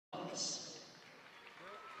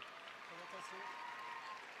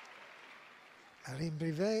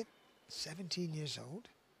Brevet, 17 years old.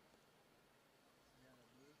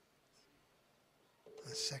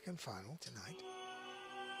 The second final tonight.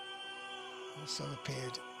 Also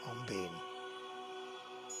appeared on beam.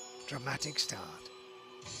 Dramatic start.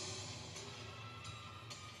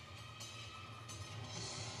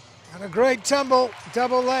 And a great tumble,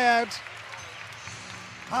 double layout.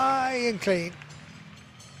 High and clean.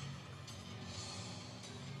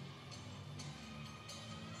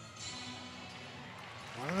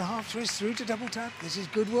 One and a half twist through to double tap. This is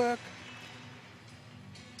good work.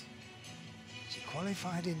 She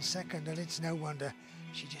qualified in second, and it's no wonder.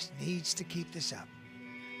 She just needs to keep this up.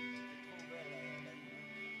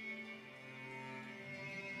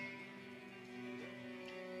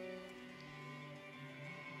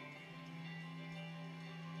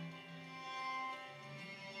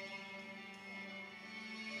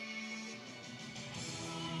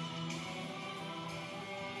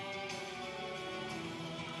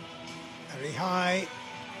 Very high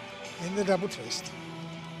in the double twist.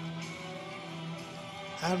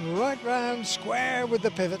 And right round square with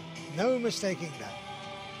the pivot. No mistaking that.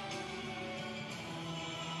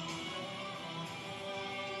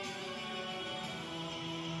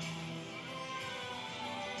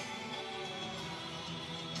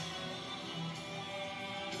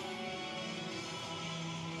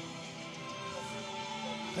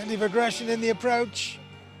 Plenty of aggression in the approach.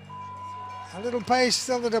 A little pace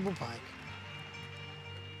on the double pike.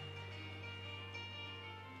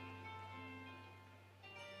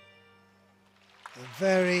 A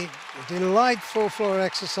very delightful floor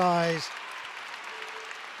exercise.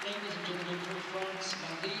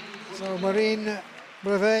 So Marine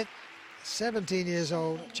Brevet, 17 years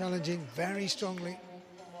old, challenging very strongly.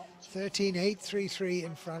 13.833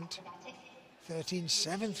 in front,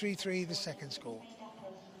 13.733 the second score.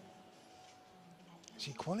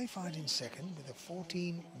 She qualified in second with a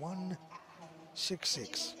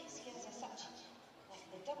 14.166.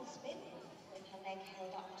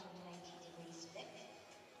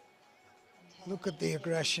 Look at the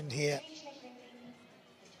aggression here.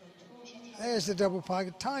 There's the double pike,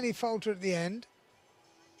 a tiny falter at the end.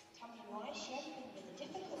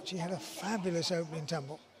 She had a fabulous opening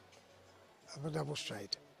tumble of a double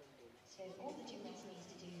straight. So all the gymnast needs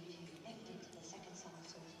to do to lift into the second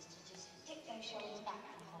somersault is to just tip those shoulders back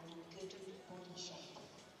and hold a good body shape.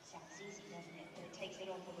 Sounds easy, doesn't it? But it takes a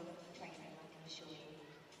lot of training, I can assure you.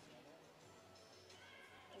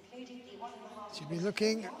 Including the 1.5. She'll be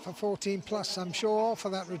looking for 14 plus, I'm sure, for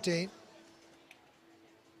that routine.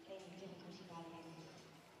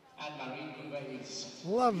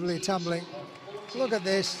 Lovely tumbling. Look at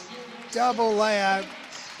this. Double layout.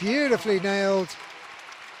 Beautifully nailed.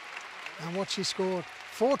 And what she scored.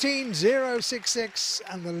 14.066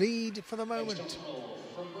 and the lead for the moment.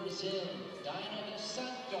 From Brazil,